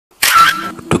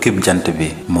tukkib jant bi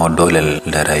moo dooleel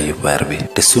leeraayu weer bi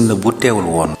te sunna bu teewul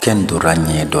woon kenn du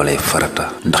ràññee dooley farata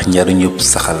ndax njariñub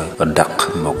saxal ba dàq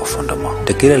moo ko fondement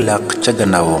te ki la làq ca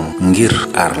gannaawam ngir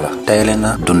aar la tayle na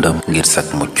dundam ngir sak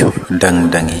mucc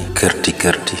dang-dangi kërti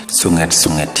kërti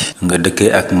sungeti nga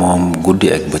dëkkee ak moom guddi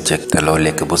ak bëccëg te loo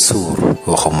lekk ba suur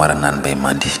waxu mara naan bay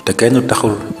màndi te kenn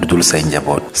taxul du dul say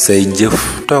njaboot say jëf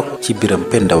toog ci biram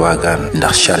pendawaagaan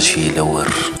ndax charge yi la wër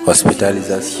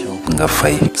hospitalisation nga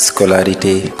fay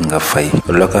scolarité nga fay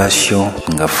location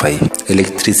nga fay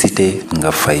électricité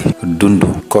nga fay dund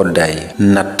koddaay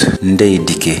nat ndey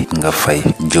dikke nga fay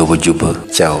juba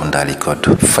caaw ndaali kodd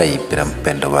fay biram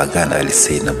pend waagaan ali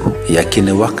seynabu yàkki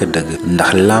ne wax ka dëgg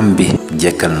ndax lam bi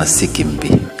jekkal na sikkim bi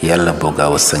yàlla boo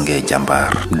gaaw a sëngee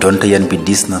jàmbaar donte yan bi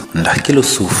diis na ndax kilo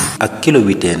suuf ak kilo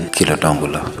witeen kilo dong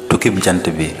la tukkib jant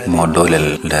bi moo dooleel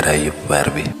leeraayu weer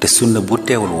bi te sunna bu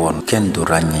teewul woon kenn du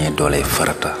ràññee dooley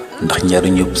farata ndax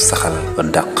njariñub saxal ba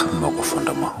dàq moo ko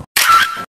fondement